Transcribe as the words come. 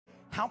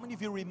How many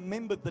of you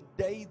remember the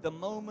day, the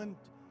moment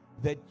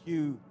that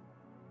you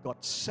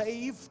got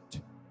saved,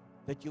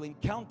 that you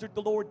encountered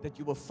the Lord, that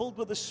you were filled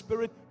with the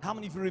Spirit? How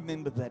many of you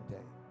remember that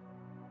day?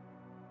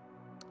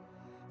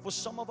 For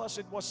some of us,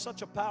 it was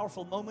such a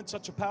powerful moment,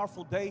 such a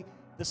powerful day.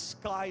 The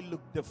sky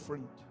looked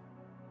different.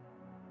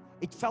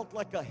 It felt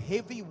like a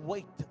heavy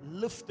weight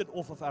lifted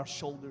off of our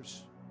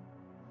shoulders.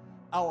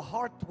 Our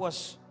heart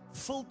was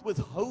filled with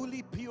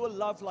holy, pure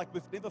love like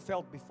we've never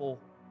felt before.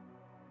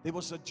 There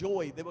was a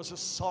joy, there was a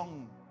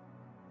song.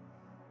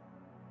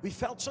 We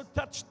felt so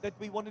touched that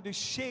we wanted to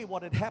share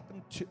what had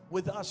happened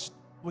with us,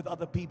 with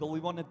other people. We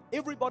wanted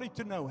everybody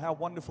to know how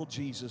wonderful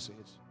Jesus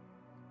is.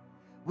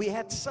 We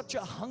had such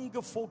a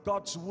hunger for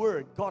God's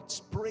word,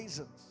 God's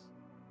presence.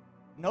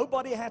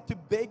 Nobody had to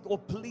beg or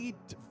plead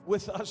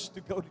with us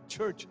to go to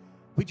church.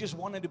 We just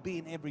wanted to be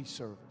in every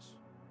service.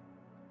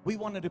 We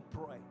wanted to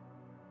pray.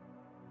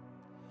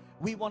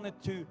 We wanted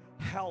to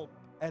help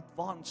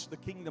advance the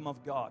kingdom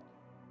of God.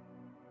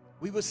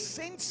 We were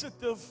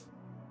sensitive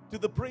to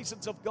the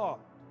presence of God.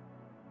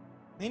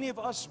 Many of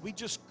us, we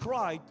just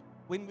cried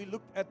when we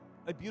looked at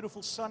a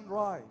beautiful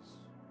sunrise.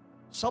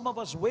 Some of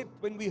us wept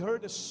when we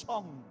heard a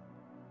song.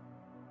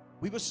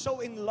 We were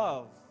so in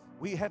love.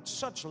 We had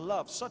such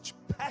love, such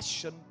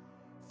passion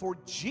for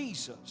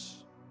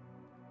Jesus.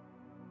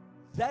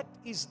 That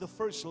is the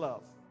first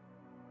love.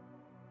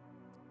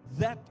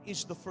 That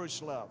is the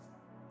first love.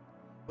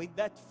 When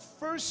that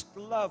first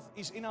love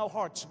is in our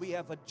hearts, we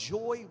have a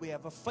joy, we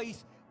have a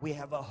faith, we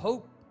have a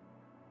hope.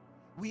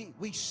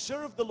 We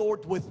serve the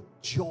Lord with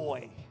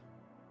joy.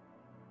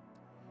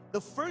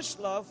 The first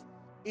love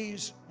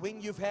is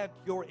when you've had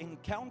your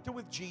encounter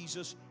with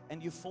Jesus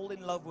and you fall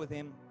in love with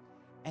Him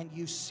and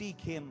you seek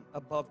Him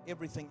above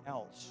everything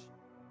else.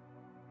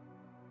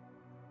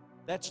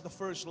 That's the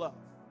first love.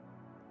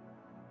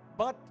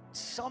 But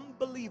some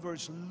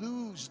believers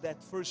lose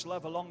that first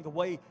love along the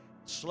way,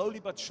 slowly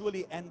but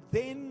surely, and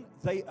then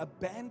they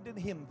abandon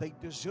Him, they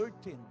desert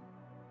Him.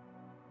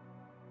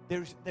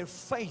 Their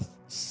faith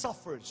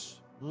suffers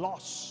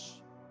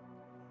loss.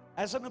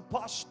 As an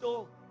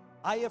apostle,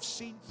 I have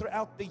seen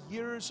throughout the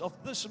years of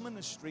this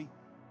ministry,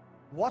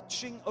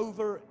 watching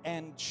over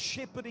and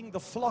shepherding the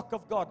flock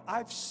of God,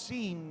 I've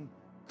seen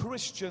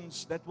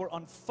Christians that were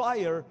on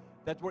fire,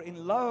 that were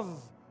in love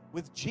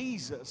with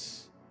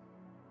Jesus.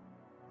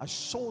 I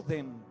saw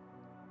them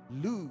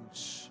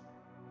lose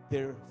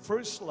their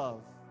first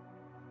love,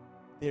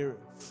 their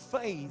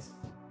faith.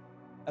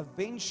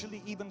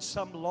 Eventually, even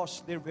some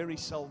lost their very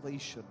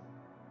salvation.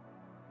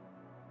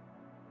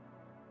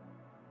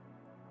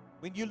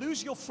 When you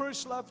lose your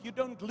first love, you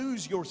don't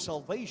lose your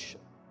salvation,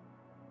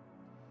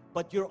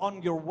 but you're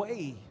on your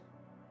way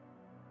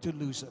to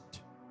lose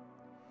it.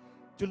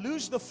 To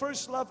lose the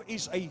first love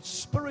is a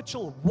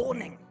spiritual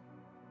warning,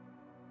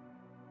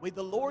 where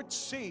the Lord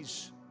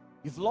says,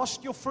 you've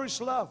lost your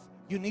first love.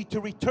 You need to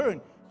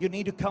return. You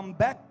need to come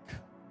back.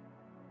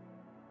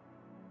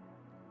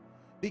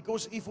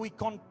 Because if we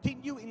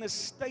continue in a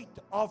state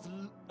of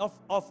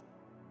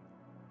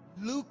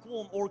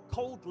lukewarm or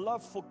cold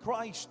love for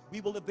Christ, we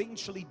will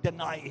eventually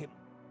deny Him.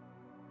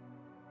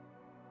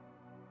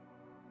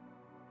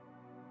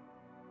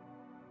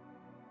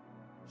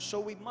 So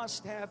we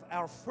must have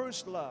our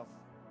first love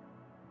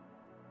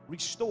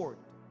restored.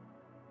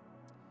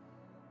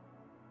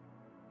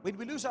 When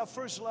we lose our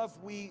first love,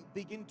 we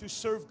begin to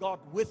serve God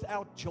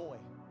without joy.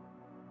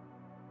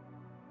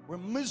 We're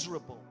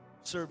miserable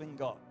serving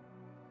God.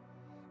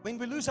 When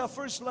we lose our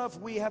first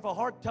love, we have a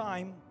hard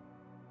time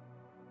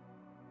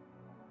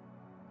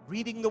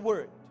reading the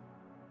Word,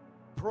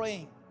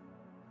 praying,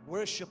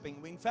 worshiping.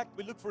 In fact,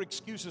 we look for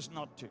excuses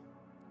not to.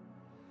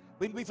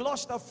 When we've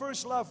lost our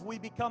first love, we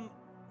become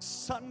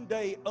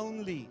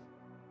Sunday-only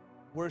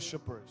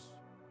worshipers.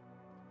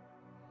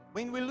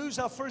 When we lose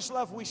our first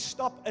love, we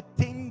stop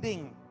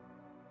attending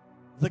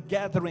the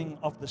gathering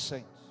of the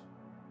saints.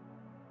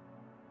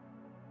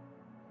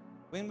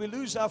 When we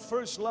lose our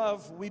first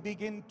love, we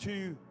begin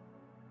to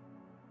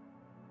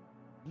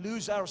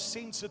lose our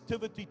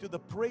sensitivity to the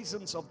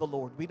presence of the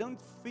Lord. We don't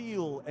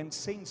feel and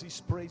sense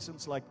His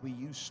presence like we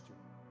used to.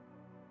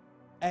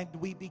 And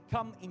we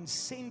become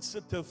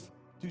insensitive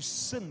to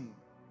sin.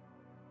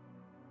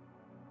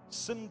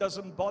 Sin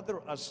doesn't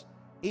bother us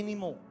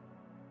anymore.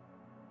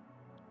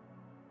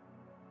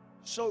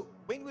 So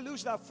when we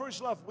lose our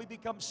first love, we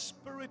become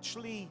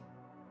spiritually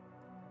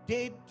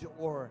dead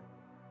or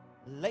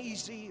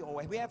lazy,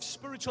 or we have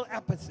spiritual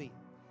apathy.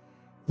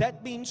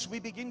 That means we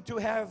begin to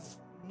have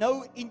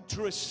no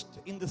interest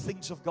in the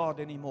things of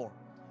God anymore.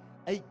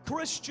 A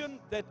Christian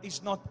that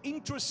is not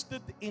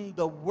interested in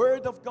the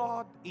Word of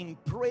God, in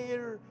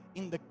prayer,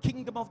 in the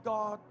kingdom of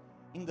God,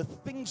 in the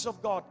things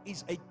of God,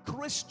 is a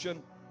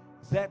Christian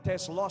that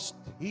has lost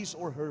his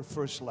or her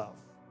first love.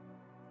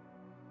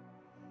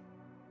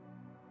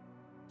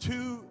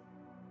 To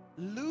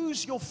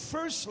lose your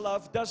first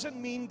love doesn't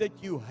mean that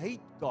you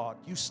hate God.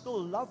 You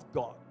still love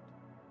God.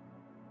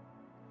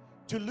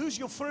 To lose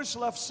your first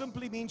love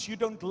simply means you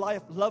don't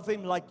love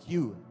Him like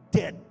you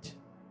did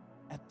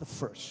at the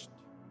first.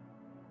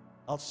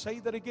 I'll say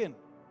that again.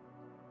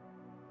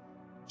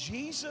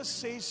 Jesus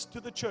says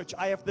to the church,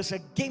 I have this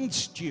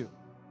against you,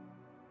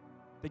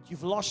 that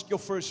you've lost your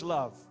first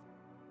love.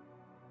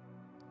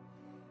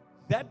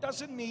 That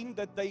doesn't mean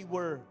that they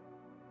were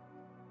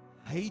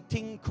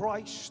hating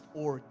Christ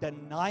or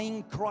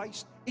denying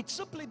Christ. It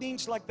simply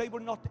means like they were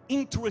not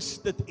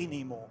interested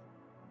anymore.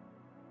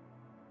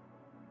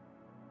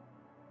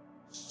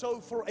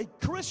 So for a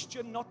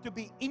Christian not to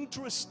be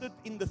interested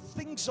in the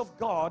things of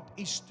God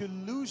is to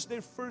lose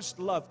their first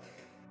love.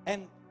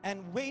 And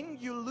when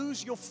you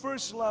lose your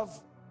first love,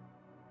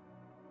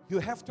 you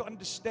have to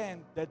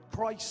understand that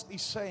Christ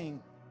is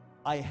saying,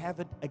 I have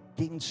it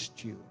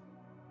against you.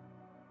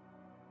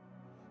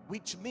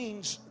 Which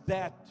means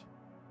that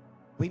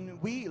when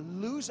we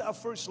lose our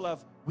first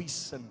love, we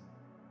sin.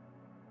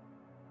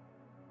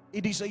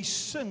 It is a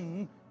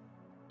sin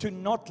to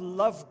not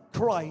love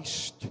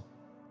Christ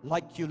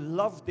like you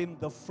loved Him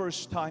the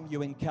first time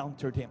you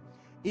encountered Him.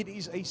 It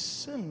is a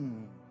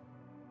sin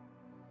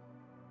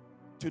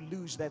to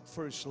lose that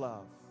first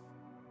love.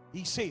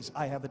 He says,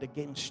 I have it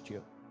against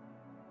you.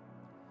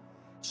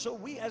 So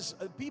we as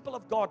a people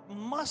of God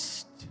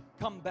must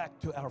come back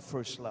to our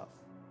first love.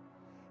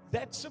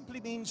 That simply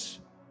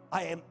means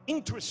I am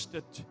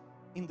interested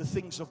in the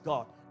things of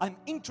God. I'm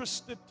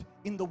interested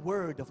in the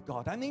Word of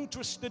God. I'm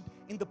interested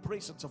in the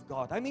presence of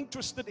God. I'm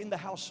interested in the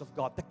house of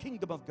God, the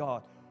kingdom of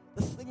God,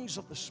 the things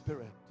of the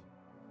Spirit.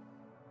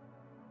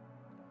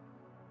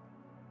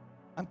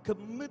 I'm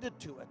committed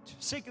to it.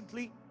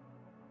 Secondly,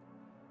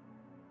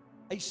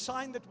 a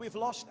sign that we've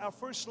lost our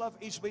first love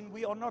is when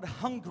we are not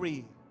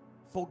hungry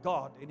for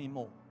God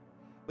anymore.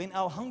 When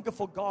our hunger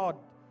for God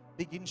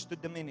begins to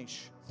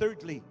diminish.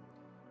 Thirdly,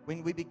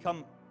 when we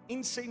become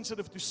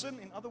insensitive to sin,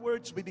 in other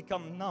words, we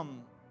become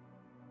numb.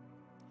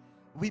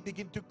 We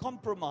begin to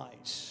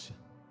compromise.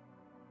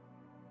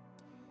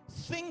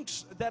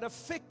 Things that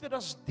affected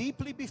us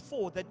deeply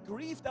before, that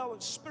grieved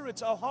our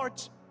spirits, our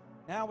hearts,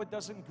 now it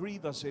doesn't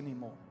grieve us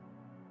anymore.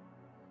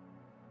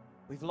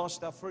 We've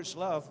lost our first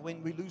love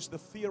when we lose the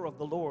fear of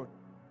the Lord.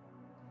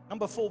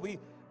 Number 4,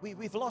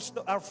 we've lost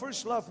our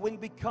first love when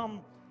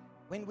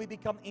we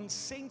become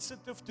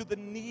insensitive to the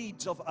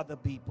needs of other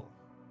people.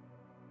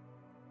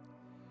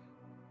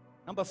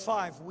 Number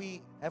 5,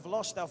 we have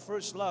lost our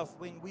first love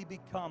when we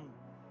become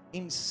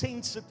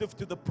insensitive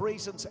to the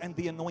presence and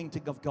the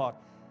anointing of God.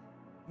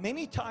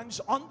 Many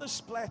times on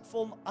this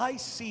platform, I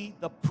see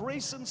the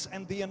presence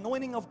and the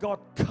anointing of God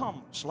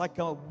comes like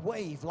a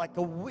wave, like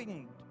a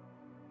wind.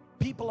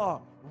 People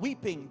are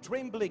weeping,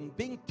 trembling,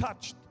 being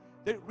touched.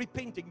 They're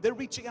repenting. They're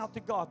reaching out to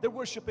God. They're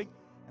worshiping.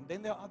 And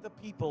then there are other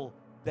people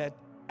that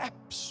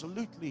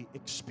absolutely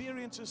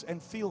experiences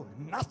and feel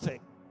nothing.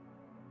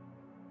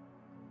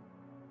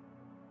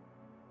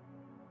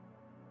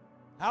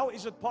 How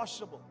is it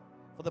possible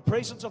for the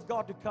presence of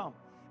God to come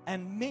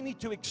and many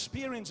to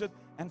experience it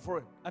and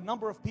for a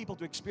number of people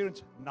to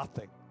experience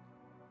nothing?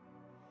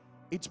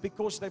 It's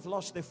because they've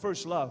lost their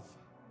first love.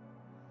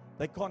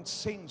 They can't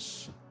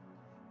sense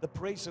the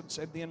presence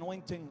and the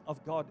anointing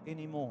of God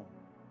anymore.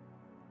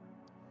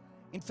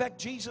 In fact,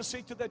 Jesus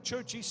said to that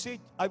church, He said,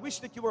 I wish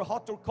that you were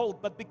hot or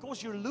cold, but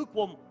because you're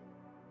lukewarm,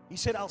 He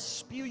said, I'll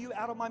spew you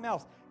out of my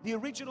mouth. The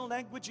original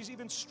language is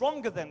even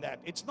stronger than that.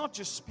 It's not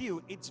just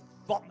spew, it's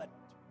vomit.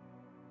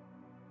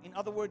 In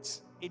other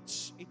words,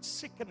 it's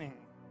sickening.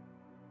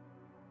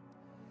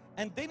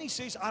 And then He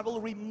says, I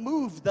will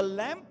remove the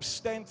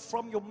lampstand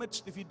from your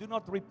midst if you do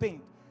not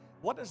repent.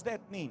 What does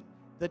that mean?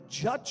 The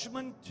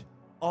judgment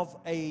of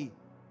a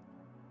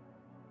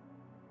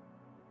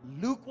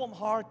lukewarm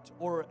heart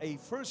or a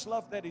first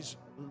love that is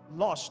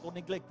lost or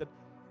neglected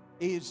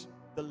is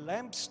the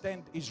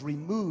lampstand is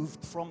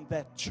removed from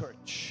that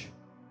church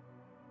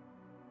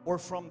or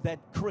from that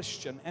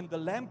Christian, and the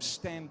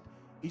lampstand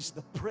is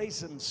the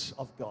presence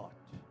of God.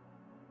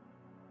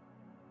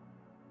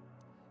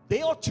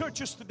 There are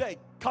churches today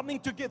coming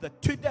together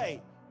today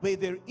where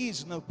there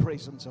is no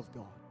presence of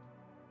God.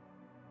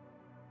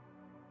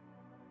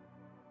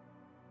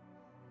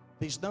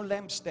 There's no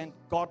lampstand.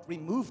 God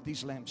removed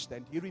His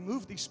lampstand. He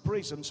removed His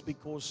presence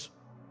because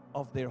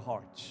of their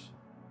hearts.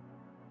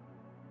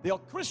 There are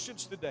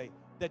Christians today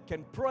that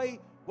can pray,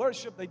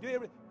 worship, they do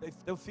everything. They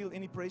don't feel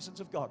any presence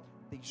of God.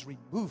 He's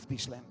removed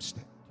His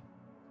lampstand.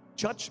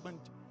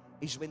 Judgment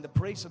is when the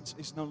presence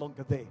is no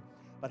longer there.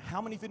 But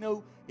how many of you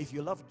know, if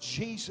you love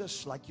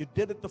Jesus like you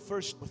did at the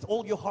first, with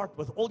all your heart,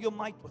 with all your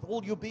might, with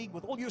all your being,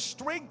 with all your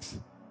strength,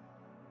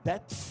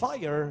 that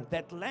fire,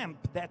 that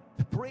lamp, that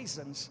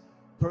presence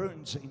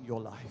burns in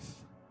your life,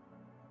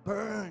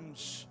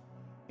 burns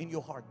in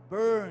your heart,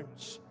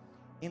 burns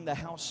in the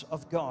house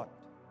of God.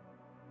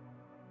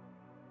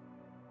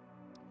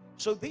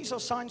 So these are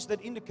signs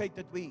that indicate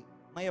that we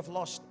may have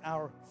lost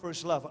our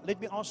first love. Let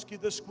me ask you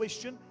this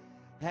question.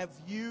 Have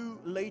you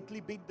lately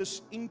been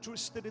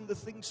disinterested in the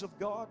things of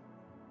God?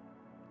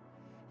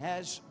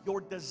 Has your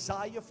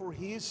desire for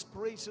His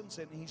presence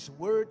and His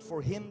word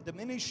for Him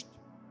diminished?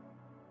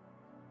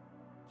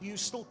 Do you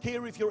still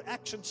care if your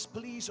actions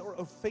please or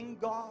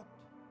offend God?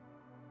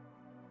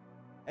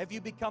 Have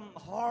you become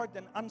hard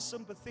and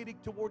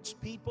unsympathetic towards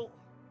people?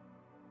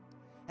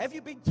 Have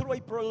you been through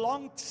a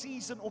prolonged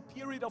season or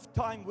period of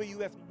time where you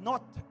have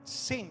not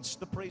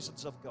sensed the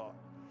presence of God?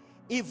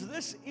 If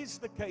this is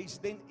the case,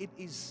 then it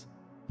is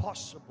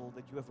possible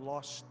that you have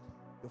lost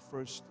your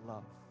first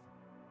love.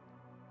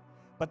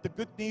 But the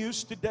good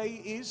news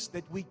today is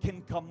that we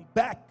can come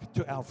back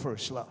to our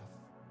first love.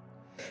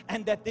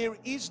 And that there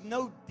is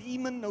no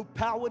demon, no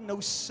power, no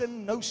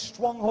sin, no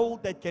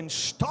stronghold that can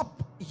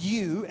stop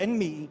you and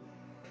me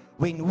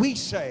when we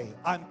say,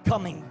 I'm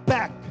coming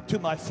back to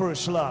my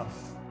first love.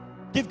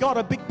 Give God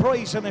a big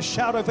praise and a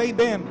shout of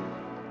amen.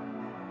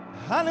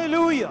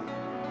 Hallelujah.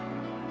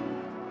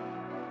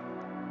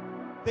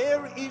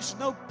 There is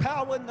no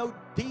power, no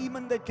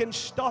demon that can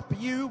stop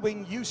you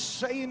when you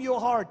say in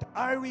your heart,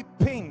 I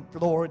repent,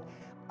 Lord,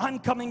 I'm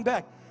coming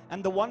back.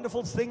 And the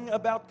wonderful thing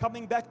about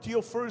coming back to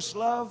your first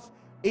love,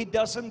 it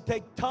doesn't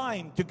take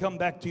time to come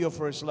back to your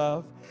first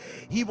love.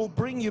 He will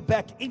bring you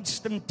back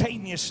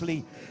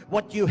instantaneously.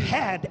 What you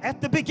had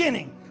at the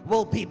beginning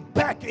will be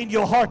back in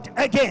your heart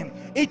again.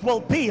 It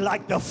will be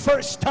like the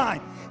first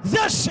time.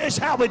 This is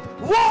how it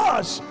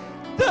was.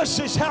 This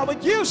is how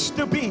it used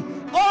to be.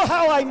 Oh,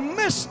 how I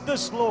miss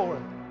this,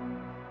 Lord.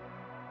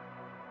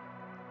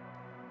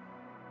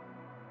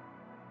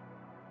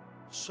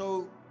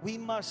 So we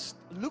must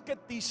look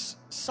at these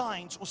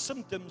signs or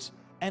symptoms,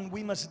 and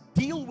we must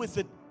deal with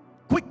it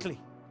quickly,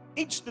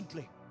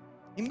 instantly,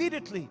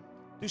 immediately,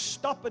 to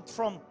stop it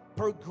from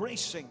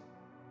progressing.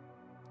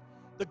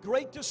 The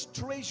greatest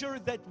treasure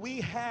that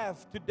we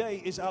have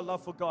today is our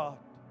love for God.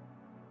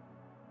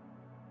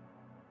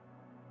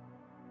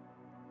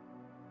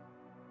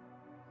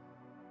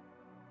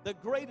 The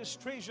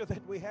greatest treasure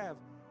that we have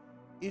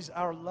is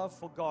our love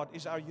for God,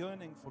 is our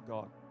yearning for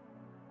God.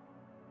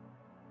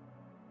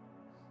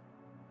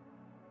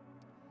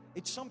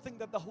 It's something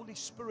that the Holy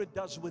Spirit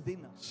does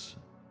within us.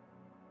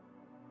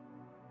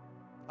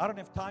 I don't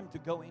have time to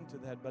go into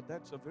that, but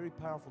that's a very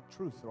powerful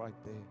truth right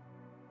there.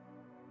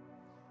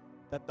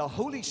 That the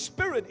Holy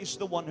Spirit is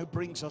the one who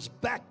brings us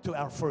back to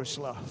our first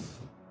love.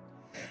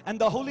 And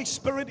the Holy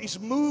Spirit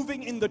is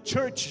moving in the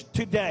church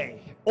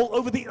today, all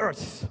over the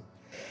earth.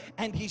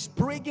 And He's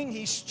bringing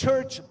His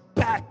church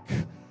back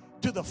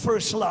to the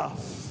first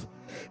love.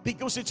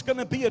 Because it's going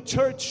to be a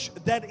church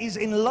that is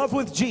in love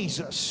with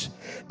Jesus,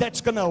 that's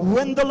going to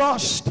win the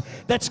lost,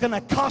 that's going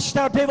to cast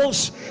out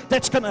devils,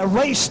 that's going to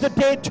raise the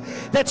dead,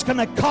 that's going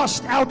to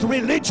cast out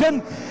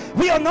religion.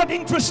 We are not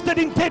interested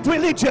in dead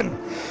religion.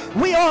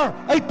 We are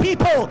a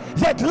people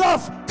that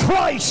love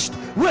Christ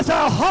with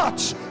our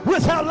hearts,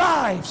 with our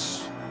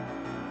lives.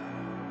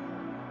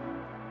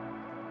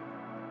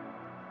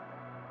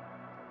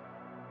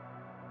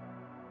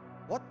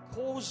 What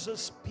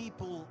causes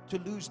people to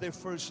lose their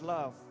first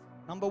love?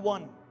 Number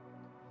one,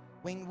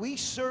 when we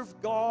serve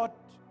God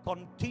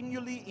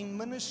continually in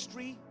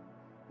ministry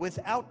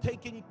without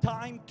taking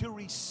time to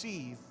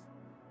receive,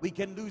 we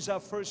can lose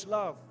our first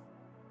love.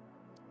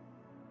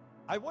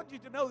 I want you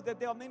to know that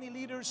there are many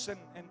leaders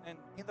and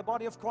in the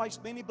body of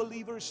Christ, many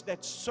believers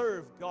that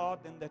serve God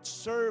and that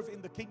serve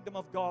in the kingdom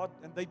of God,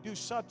 and they do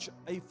such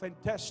a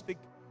fantastic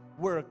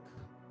work.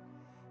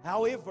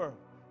 However,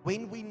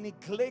 when we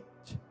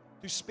neglect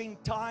to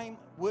spend time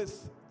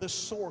with the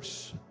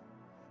source,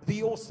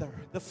 the author,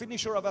 the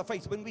finisher of our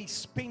faith, when we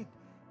spend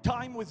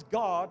time with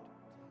God,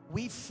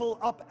 we fill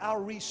up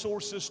our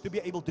resources to be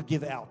able to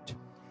give out.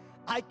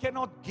 I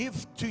cannot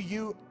give to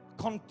you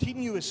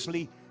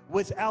continuously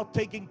without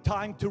taking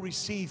time to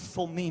receive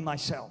for me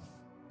myself.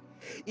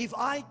 If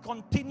I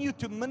continue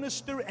to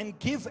minister and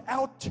give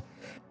out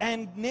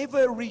and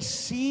never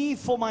receive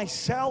for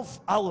myself,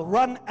 I'll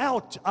run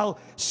out. I'll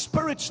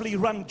spiritually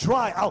run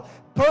dry. I'll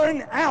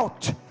burn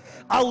out.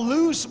 I'll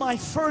lose my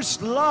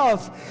first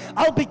love.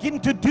 I'll begin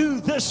to do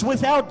this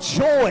without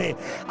joy.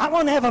 I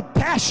won't have a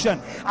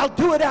passion. I'll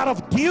do it out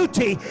of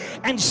duty.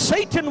 And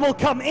Satan will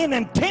come in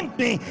and tempt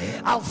me.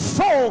 I'll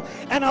fall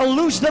and I'll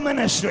lose the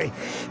ministry.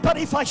 But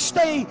if I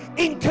stay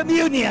in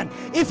communion,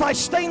 if I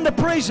stay in the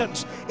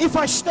presence, if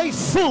I stay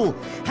full,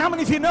 how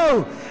many of you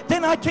know,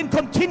 then I can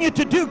continue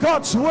to do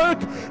God's work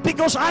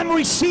because I'm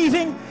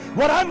receiving.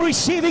 What I'm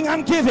receiving,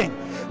 I'm giving.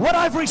 What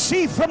I've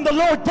received from the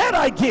Lord, that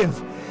I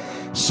give.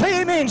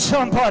 Say amen,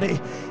 somebody.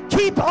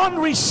 Keep on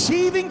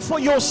receiving for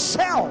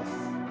yourself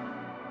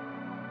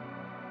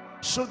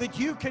so that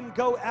you can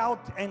go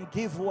out and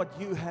give what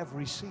you have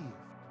received.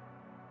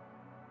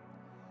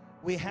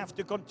 We have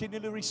to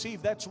continually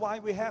receive. That's why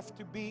we have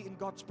to be in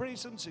God's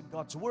presence, in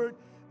God's word.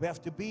 We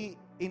have to be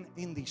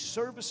in these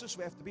services.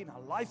 We have to be in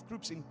our life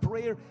groups, in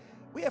prayer.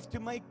 We have to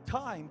make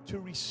time to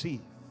receive.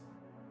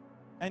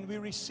 And we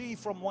receive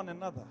from one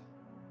another.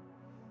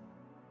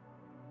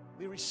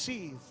 We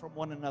receive from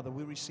one another.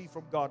 We receive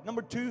from God.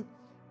 Number two,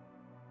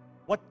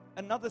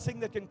 another thing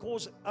that can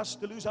cause us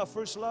to lose our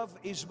first love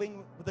is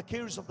when the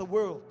cares of the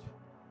world,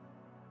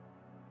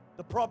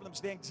 the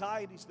problems, the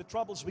anxieties, the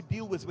troubles we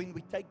deal with, when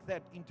we take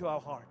that into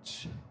our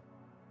hearts.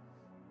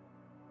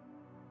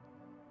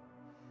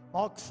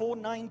 Mark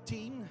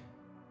 4:19,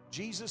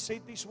 Jesus said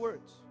these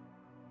words.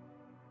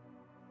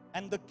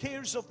 And the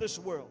cares of this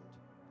world,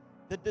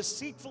 the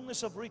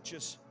deceitfulness of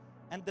riches,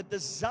 and the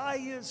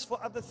desires for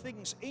other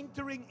things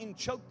entering in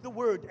choke the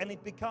word, and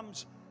it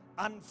becomes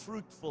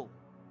unfruitful.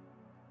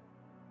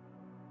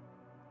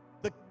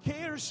 The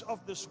cares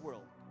of this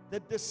world, the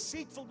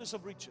deceitfulness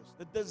of riches,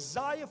 the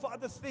desire for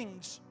other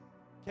things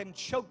can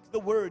choke the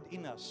word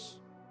in us.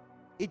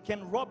 It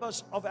can rob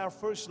us of our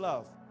first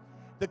love.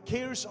 The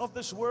cares of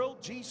this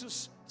world,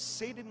 Jesus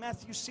said in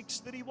Matthew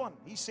 6:31,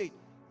 He said,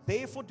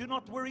 therefore do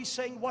not worry,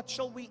 saying, what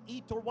shall we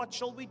eat, or what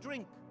shall we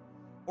drink,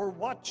 or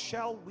what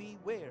shall we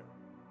wear?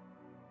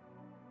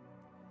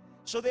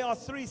 So there are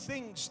three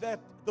things that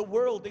the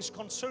world is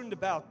concerned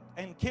about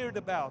and cared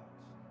about: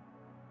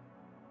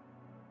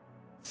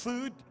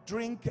 food,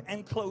 drink,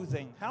 and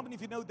clothing. How many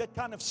of you know that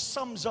kind of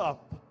sums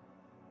up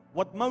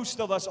what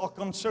most of us are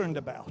concerned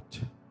about?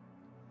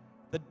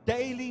 The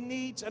daily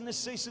needs and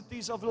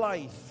necessities of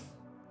life.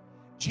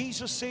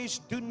 Jesus says,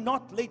 do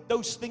not let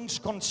those things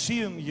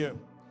consume you.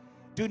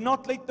 Do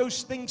not let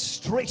those things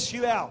stress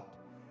you out.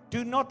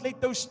 Do not let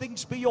those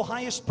things be your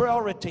highest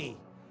priority.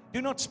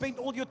 Do not spend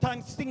all your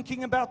time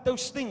thinking about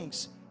those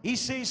things. He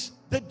says,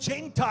 the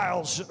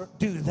Gentiles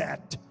do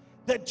that.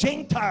 The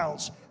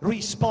Gentiles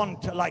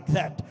respond like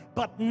that,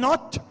 but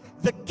not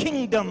the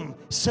kingdom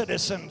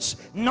citizens,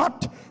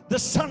 not the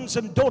sons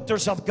and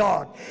daughters of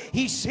God.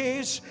 He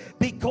says,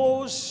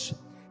 because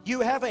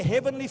you have a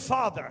heavenly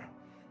Father,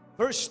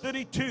 verse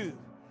 32,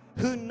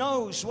 who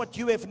knows what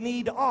you have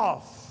need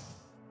of.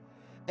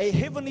 A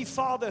heavenly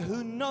Father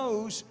who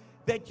knows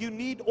that you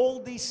need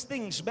all these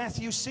things.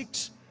 Matthew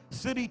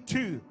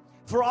 6:32.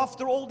 For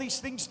after all these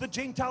things the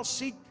Gentiles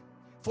seek,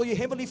 for your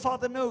heavenly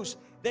Father knows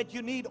that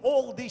you need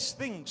all these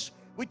things.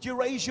 Would you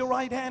raise your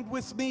right hand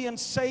with me and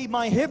say,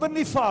 my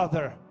heavenly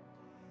Father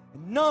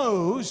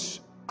knows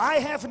I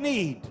have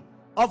need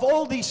of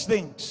all these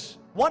things.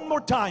 One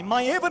more time.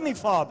 My heavenly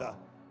Father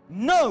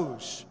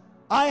knows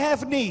I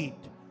have need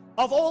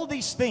of all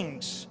these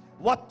things.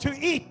 What to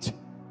eat,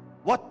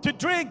 what to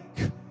drink,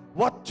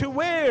 what to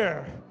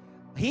wear.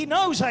 He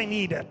knows I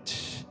need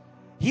it.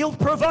 He'll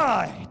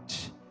provide.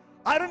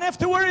 I don't have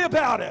to worry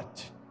about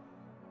it.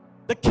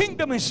 The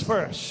kingdom is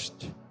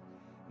first.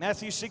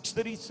 Matthew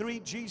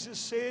 6:33, Jesus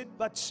said,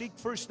 but seek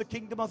first the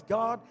kingdom of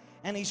God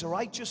and His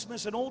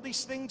righteousness, and all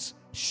these things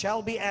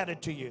shall be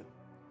added to you.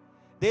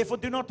 Therefore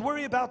do not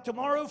worry about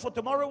tomorrow, for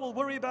tomorrow will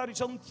worry about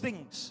its own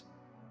things.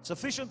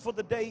 Sufficient for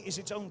the day is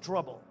its own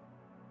trouble.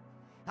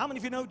 How many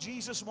of you know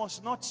Jesus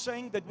was not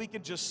saying that we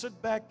could just sit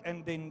back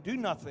and then do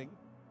nothing?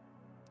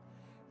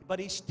 But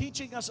He's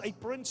teaching us a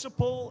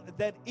principle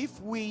that if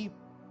we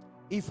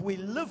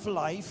live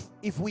life,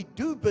 if we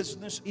do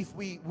business, if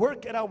we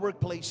work at our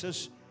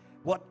workplaces,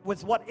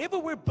 with whatever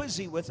we're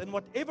busy with and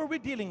whatever we're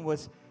dealing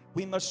with,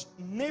 we must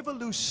never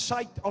lose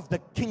sight of the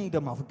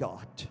kingdom of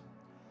God.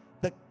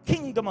 The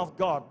kingdom of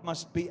God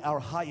must be our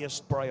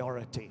highest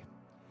priority.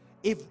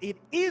 If it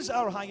is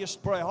our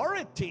highest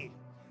priority,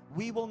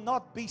 we will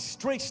not be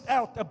stressed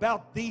out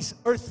about these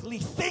earthly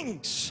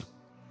things,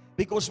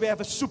 because we have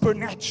a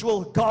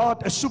supernatural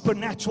God, a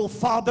supernatural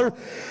Father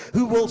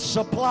who will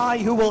supply,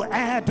 who will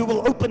add, who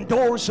will open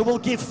doors, who will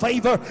give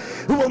favor,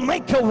 who will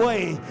make a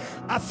way.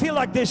 I feel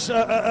like there's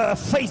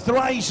faith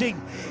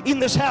rising in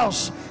this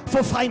house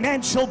for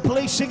financial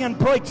blessing and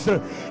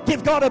breakthrough.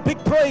 Give God a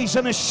big praise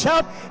and a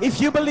shout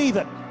if you believe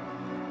it.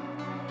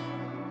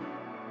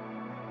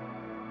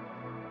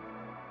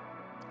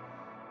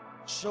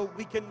 So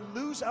we can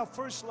lose our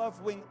first love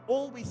when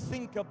all we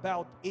think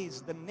about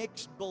is the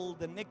next bill,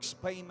 the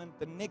next payment,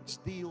 the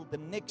next deal, the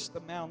next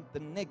amount,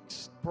 the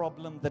next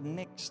problem, the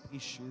next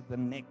issue, the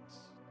next.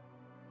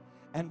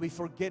 And we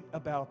forget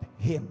about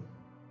Him.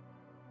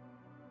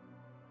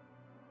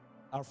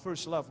 Our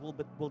first love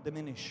will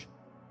diminish.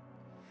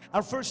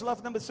 Our first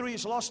love, number 3,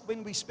 is lost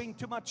when we spend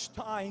too much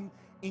time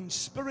in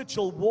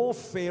spiritual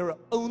warfare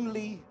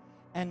only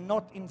and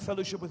not in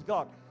fellowship with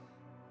God.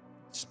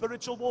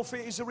 Spiritual warfare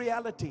is a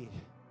reality.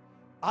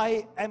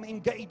 I am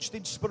engaged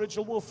in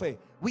spiritual warfare.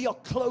 We are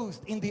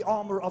clothed in the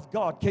armor of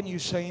God. Can you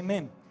say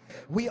amen?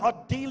 We are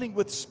dealing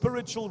with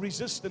spiritual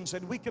resistance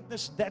and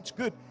wickedness. That's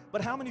good.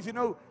 But how many of you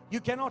know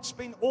you cannot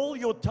spend all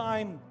your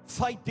time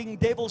fighting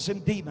devils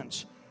and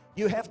demons?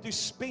 You have to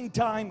spend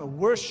time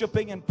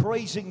worshiping and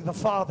praising the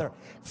Father,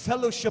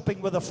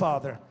 fellowshipping with the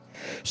Father.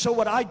 So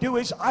what I do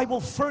is I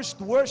will first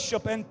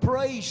worship and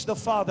praise the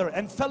Father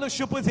and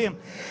fellowship with Him.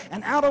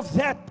 And out of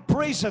that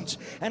presence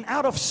and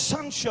out of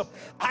sonship,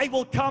 I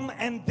will come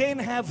and then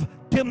have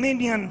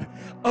dominion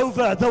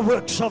over the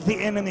works of the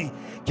enemy.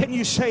 Can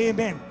you say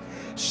amen?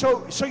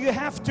 So you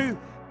have to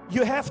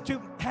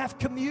have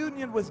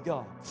communion with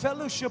God,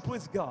 fellowship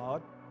with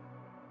God,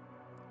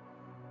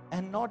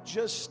 and not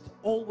just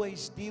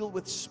always deal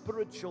with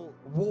spiritual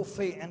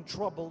warfare and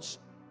troubles,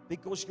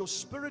 because your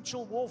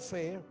spiritual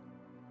warfare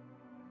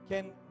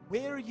can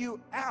wear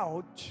you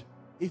out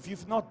if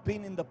you've not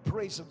been in the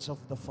presence of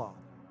the Father.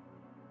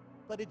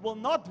 But it will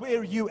not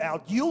wear you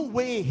out. You'll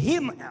wear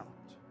Him out.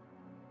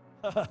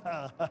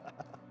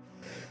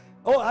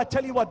 Oh, I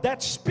tell you what,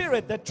 that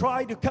spirit that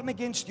tried to come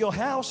against your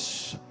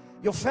house,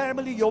 your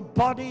family, your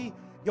body,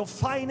 your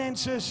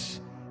finances,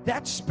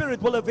 that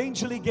spirit will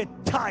eventually get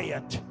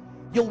tired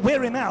You'll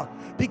wear him out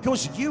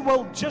because you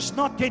will just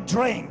not get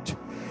drained.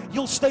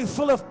 You'll stay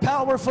full of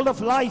power, full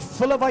of life,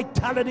 full of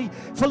vitality,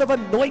 full of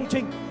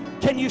anointing.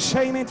 Can you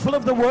say amen? Full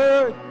of the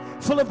word,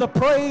 full of the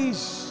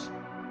praise.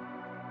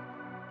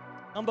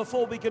 Number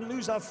 4, we can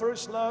lose our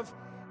first love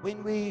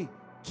when we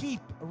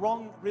keep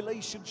wrong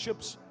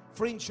relationships,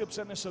 friendships,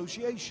 and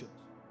associations.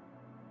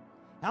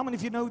 How many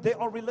of you know there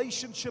are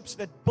relationships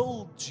that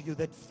builds you,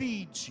 that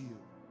feeds you?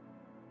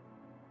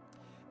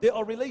 There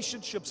are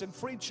relationships and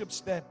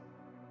friendships that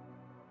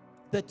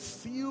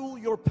fuel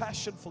your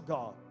passion for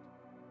God.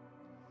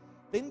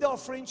 Then there are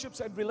friendships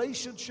and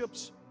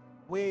relationships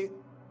where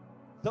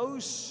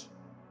those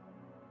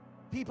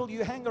people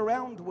you hang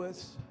around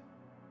with,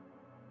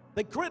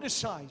 they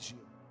criticize you.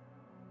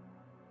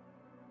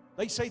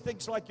 They say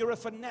things like you're a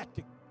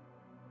fanatic.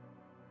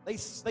 They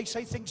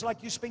say things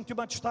like you spend too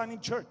much time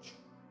in church.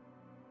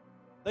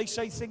 They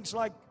say things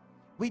like,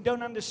 we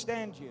don't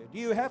understand you. Do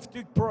you have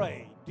to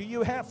pray? Do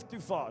you have to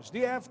fast? Do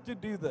you have to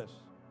do this?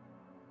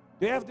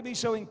 Do you have to be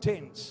so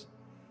intense?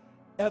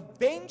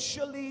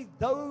 Eventually,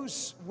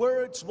 those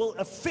words will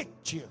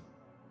affect you,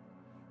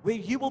 where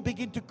you will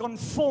begin to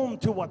conform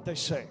to what they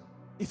say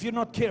if you're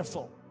not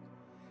careful.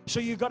 So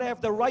you've got to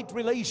have the right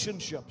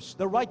relationships,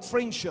 the right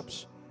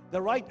friendships,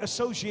 the right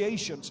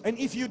associations. And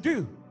if you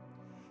do,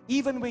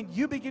 even when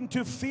you begin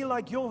to feel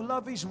like your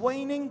love is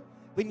waning,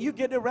 when you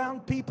get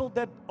around people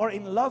that are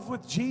in love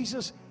with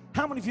Jesus,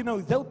 how many of you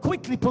know they'll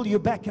quickly pull you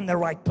back in the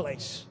right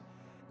place?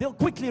 They'll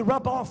quickly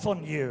rub off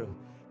on you.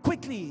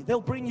 Quickly,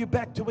 they'll bring you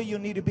back to where you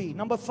need to be.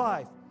 Number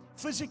 5,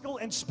 physical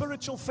and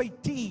spiritual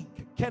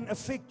fatigue can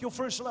affect your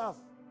first love.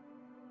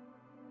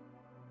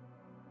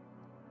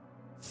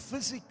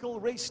 Physical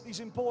rest is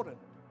important.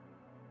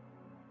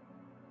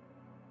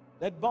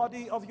 That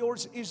body of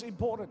yours is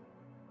important.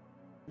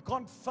 You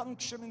can't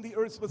function in the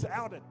earth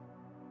without it.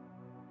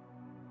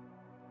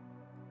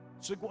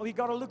 So we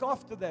got to look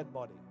after that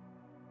body.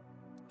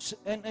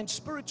 And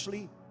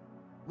spiritually,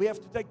 we have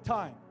to take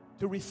time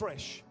to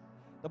refresh.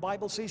 The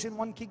Bible says in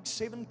 1 Kings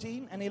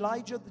 17, and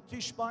Elijah the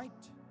Tishbite,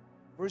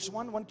 verse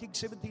 1, 1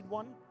 Kings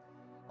 17:1,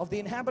 of the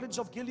inhabitants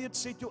of Gilead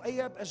said to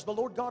Ahab, as the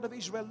Lord God of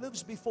Israel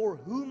lives, before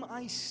whom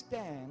I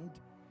stand,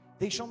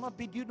 there shall not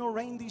be dew nor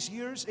rain these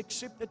years,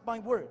 except at my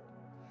word.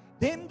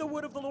 Then the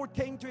word of the Lord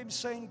came to him,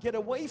 saying, get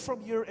away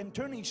from here and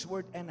turn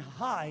eastward and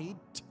hide.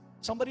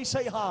 Somebody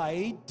say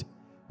hide.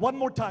 One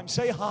more time,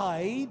 say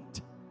hide.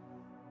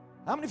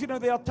 How many of you know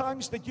there are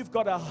times that you've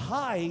got to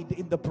hide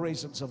in the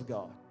presence of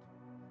God?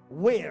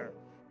 Where?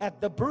 At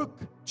the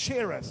brook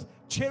Cherith.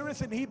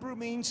 Cherith in Hebrew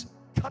means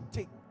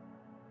cutting.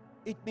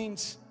 It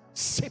means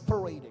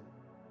separating.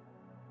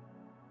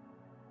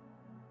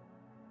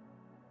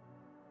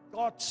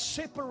 God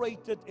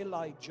separated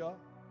Elijah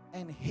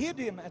and hid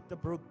him at the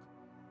brook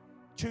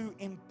to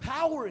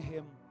empower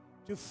him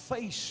to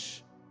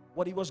face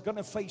what he was going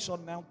to face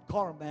on Mount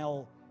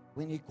Carmel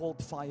when he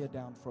called fire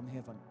down from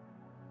heaven.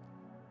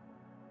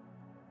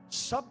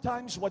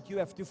 Sometimes what you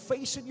have to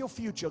face in your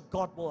future,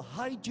 God will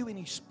hide you in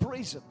His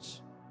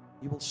presence.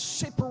 He will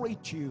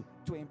separate you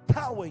to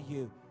empower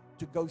you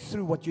to go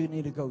through what you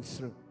need to go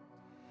through.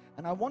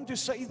 And I want to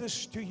say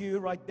this to you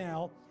right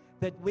now,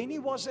 that when he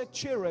was at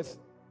Cherith,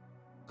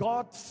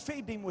 God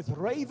fed him with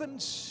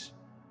ravens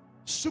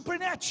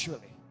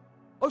supernaturally.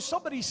 Oh,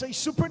 somebody say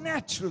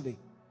supernaturally.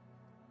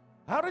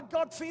 How did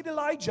God feed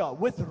Elijah?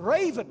 With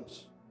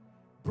ravens,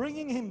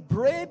 bringing him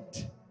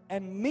bread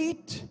and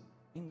meat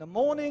in the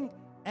morning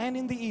and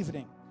in the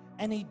evening.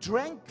 And he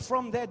drank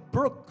from that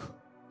brook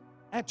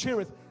at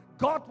Cherith.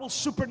 God will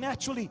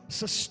supernaturally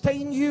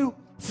sustain you,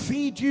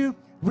 feed you,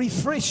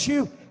 refresh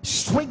you,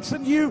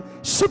 strengthen you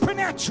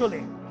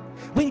supernaturally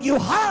when you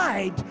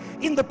hide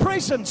in the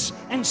presence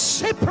and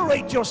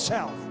separate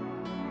yourself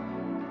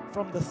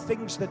from the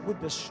things that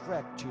would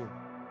distract you.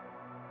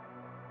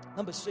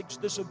 Number 6,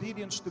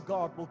 disobedience to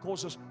God will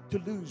cause us to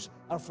lose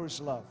our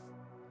first love.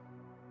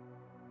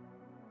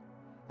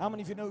 How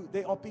many of you know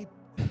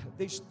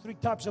there's 3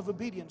 types of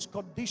obedience?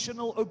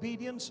 Conditional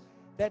obedience,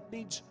 that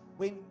means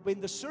when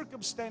the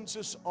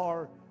circumstances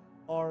are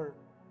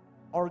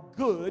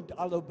good,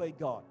 I'll obey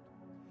God.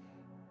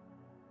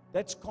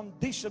 That's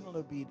conditional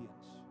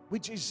obedience,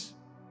 which is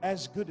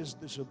as good as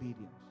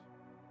disobedience.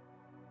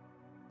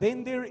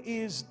 Then there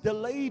is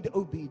delayed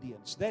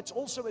obedience. That's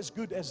also as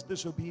good as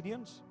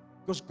disobedience,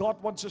 because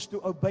God wants us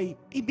to obey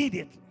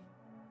immediately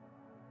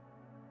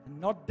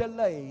and not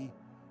delay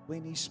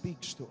when He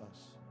speaks to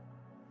us.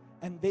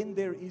 And then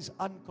there is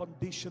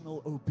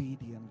unconditional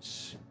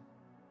obedience.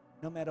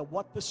 No matter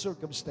what the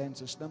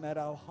circumstances, no matter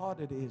how hard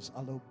it is,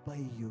 I'll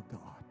obey you,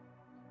 God.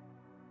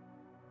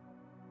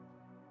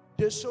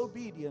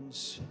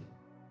 Disobedience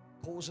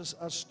causes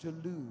us to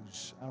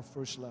lose our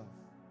first love.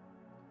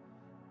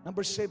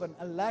 Number 7,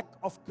 a lack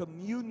of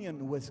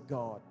communion with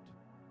God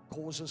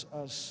causes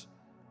us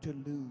to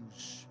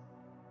lose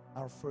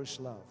our first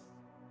love.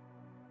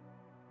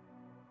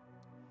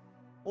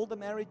 All the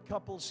married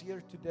couples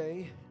here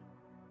today,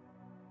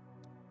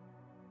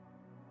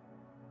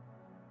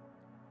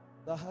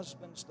 the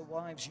husbands, the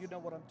wives, you know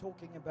what I'm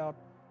talking about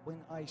when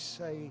I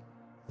say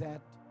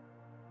that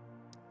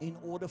In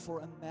order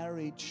for a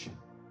marriage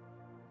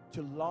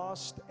to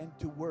last and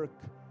to work,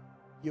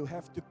 you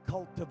have to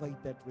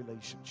cultivate that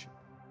relationship.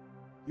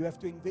 You have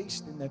to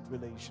invest in that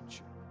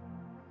relationship.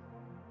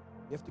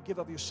 You have to give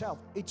of yourself.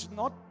 It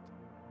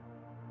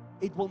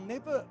will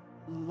never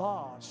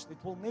last. It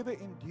will never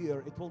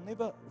endure. It will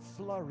never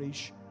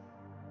flourish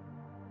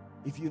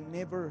if you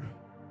never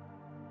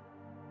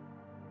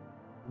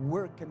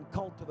work and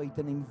cultivate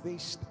and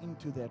invest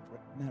into that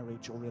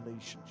marriage or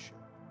relationship.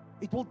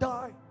 It will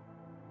die.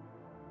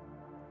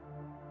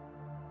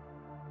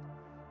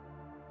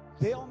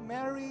 There are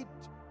married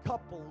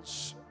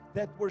couples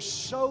that were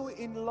so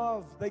in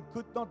love they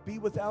could not be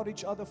without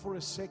each other for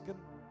a second.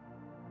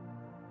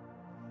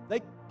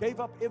 They gave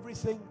up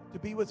everything to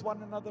be with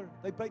one another.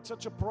 They paid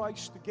such a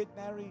price to get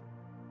married.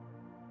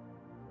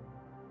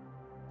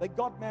 They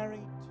got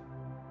married.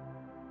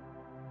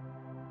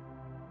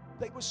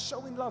 They were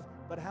so in love.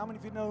 But how many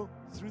of you know,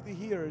 through the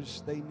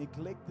years, they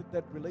neglected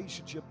that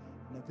relationship,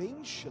 and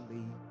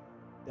eventually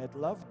that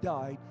love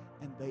died,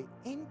 and they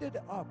ended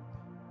up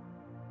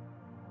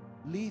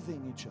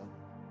leaving each other.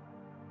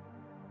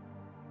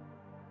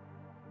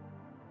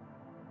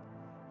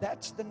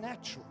 That's the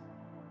natural.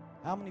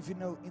 How many of you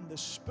know in the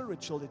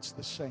spiritual it's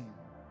the same?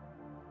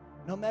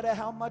 No matter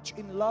how much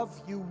in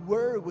love you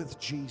were with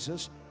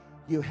Jesus,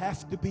 you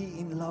have to be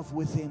in love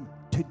with Him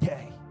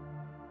today.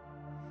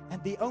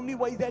 And the only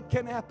way that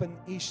can happen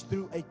is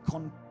through a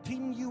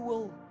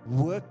continual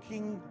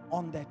working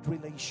on that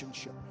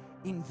relationship,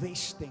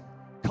 investing,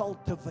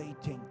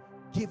 cultivating,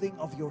 giving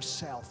of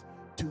yourself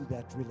to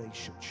that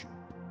relationship,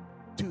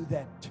 to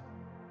that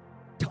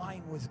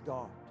time with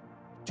God,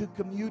 to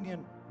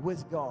communion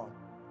with God.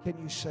 Can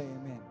you say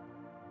amen?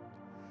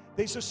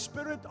 There's a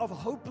spirit of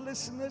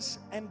hopelessness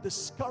and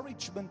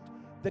discouragement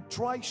that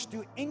tries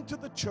to enter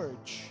the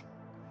church,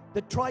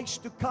 that tries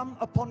to come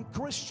upon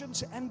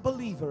Christians and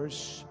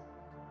believers.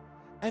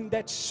 And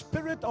that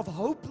spirit of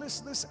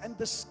hopelessness and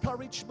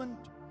discouragement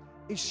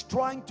is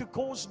trying to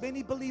cause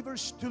many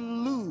believers to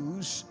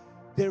lose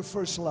their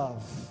first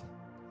love.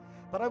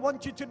 But I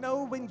want you to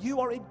know, when you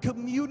are in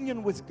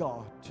communion with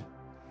God,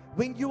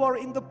 when you are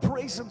in the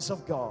presence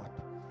of God,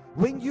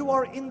 when you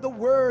are in the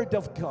Word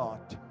of God,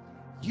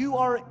 you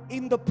are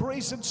in the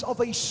presence of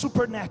a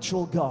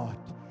supernatural God,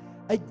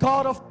 a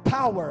God of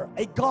power,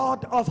 a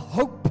God of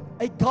hope,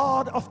 a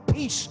God of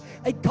peace,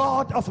 a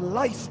God of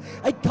life,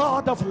 a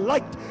God of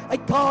light, a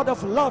God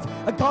of love,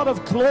 a God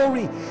of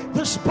glory.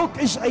 This book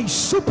is a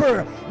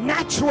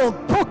supernatural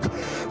book.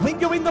 When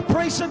you're in the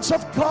presence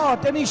of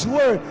God and His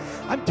Word,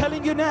 I'm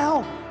telling you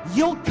now,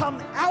 you'll come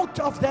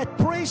out of that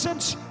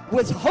presence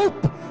with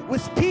hope,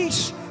 with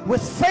peace,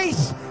 with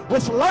faith,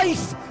 with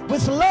life,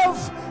 with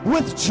love,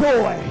 with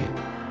joy.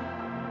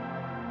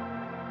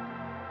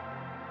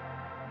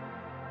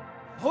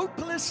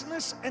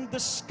 Hopelessness and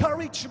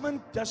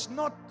discouragement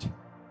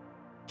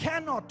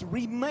cannot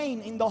remain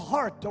in the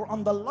heart or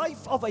on the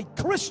life of a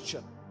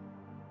Christian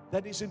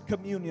that is in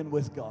communion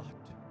with God.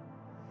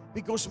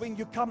 Because when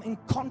you come in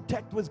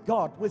contact with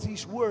God, with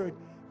His Word,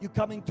 you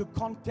come into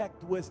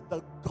contact with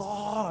the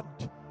God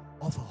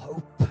of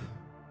hope,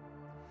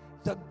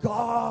 the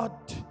God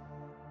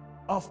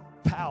of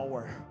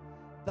power,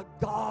 the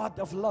God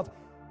of love.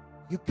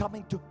 You come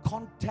into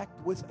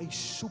contact with a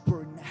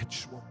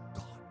supernatural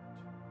God.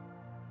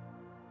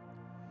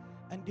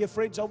 And dear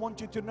friends, I want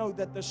you to know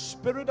that the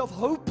spirit of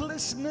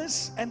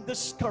hopelessness and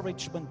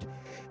discouragement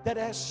that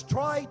has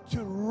tried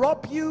to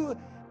rob you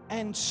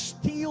and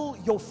steal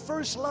your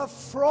first love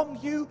from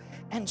you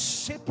and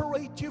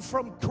separate you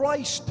from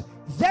Christ,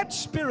 that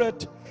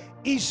spirit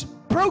is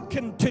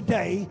broken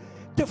today,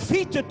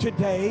 defeated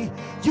today.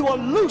 You are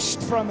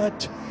loosed from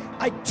it.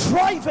 I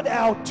drive it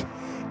out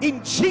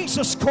in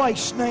Jesus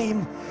Christ's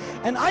name.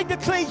 And I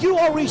declare you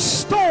are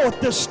restored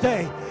this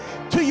day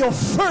to your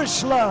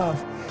first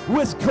love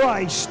with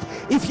Christ.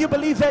 If you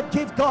believe that,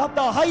 give God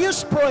the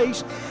highest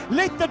praise.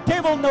 Let the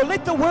devil know,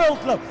 let the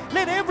world know,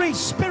 let every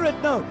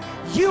spirit know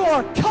you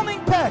are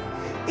coming back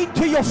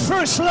into your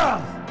first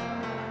love.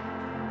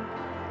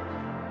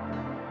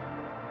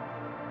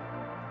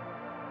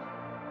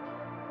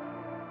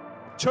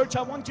 Church,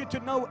 I want you to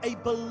know, a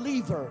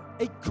believer,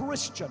 a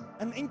Christian,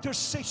 an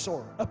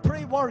intercessor, a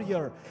prayer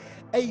warrior,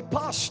 a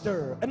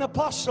pastor, an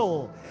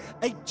apostle,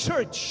 a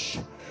church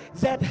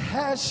that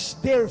has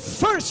their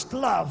first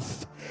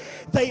love,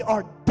 they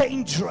are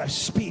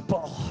dangerous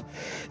people.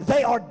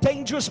 They are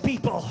dangerous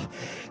people.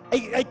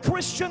 A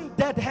Christian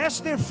that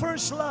has their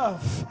first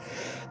love,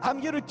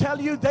 I'm here to tell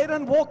you, they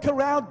don't walk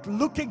around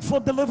looking for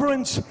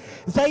deliverance.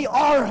 They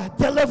are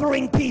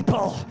delivering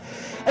people.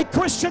 A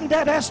Christian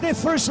that has their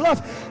first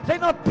love, they're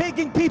not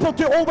begging people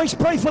to always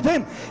pray for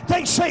them.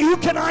 They say, who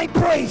can I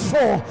pray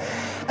for?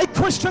 A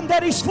Christian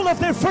that is full of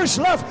their first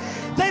love,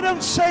 they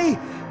don't say,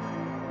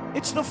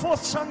 it's the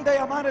fourth Sunday,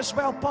 I might as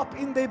well pop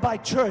in there by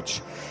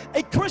church.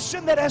 A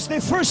Christian that has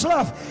their first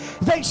love,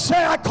 they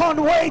say, I can't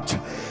wait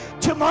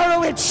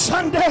Tomorrow it's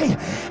Sunday.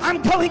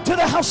 I'm going to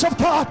the house of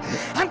God.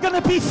 I'm going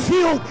to be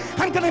fueled.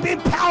 I'm going to be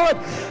empowered.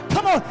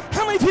 Come on.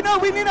 How many of you know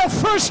we need our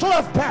first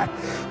love back?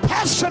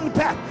 Passion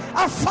back.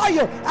 Our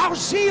fire, our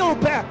zeal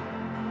back.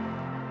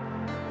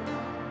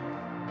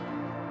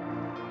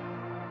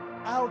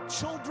 Our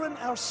children,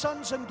 our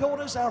sons and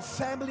daughters, our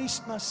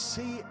families must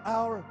see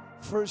our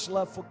first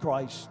love for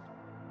Christ.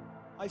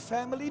 My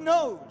family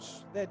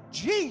knows that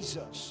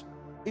Jesus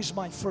is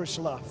my first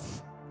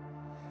love.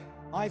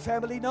 My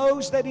family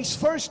knows that He's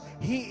first.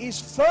 He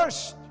is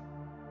first.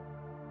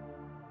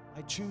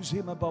 I choose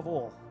Him above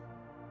all.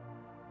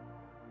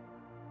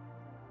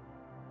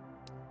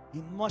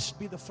 He must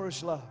be the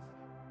first love.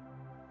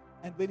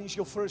 And when He's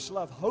your first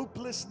love,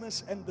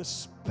 hopelessness and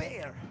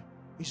despair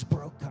is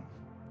broken.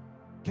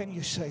 Can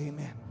you say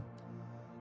amen?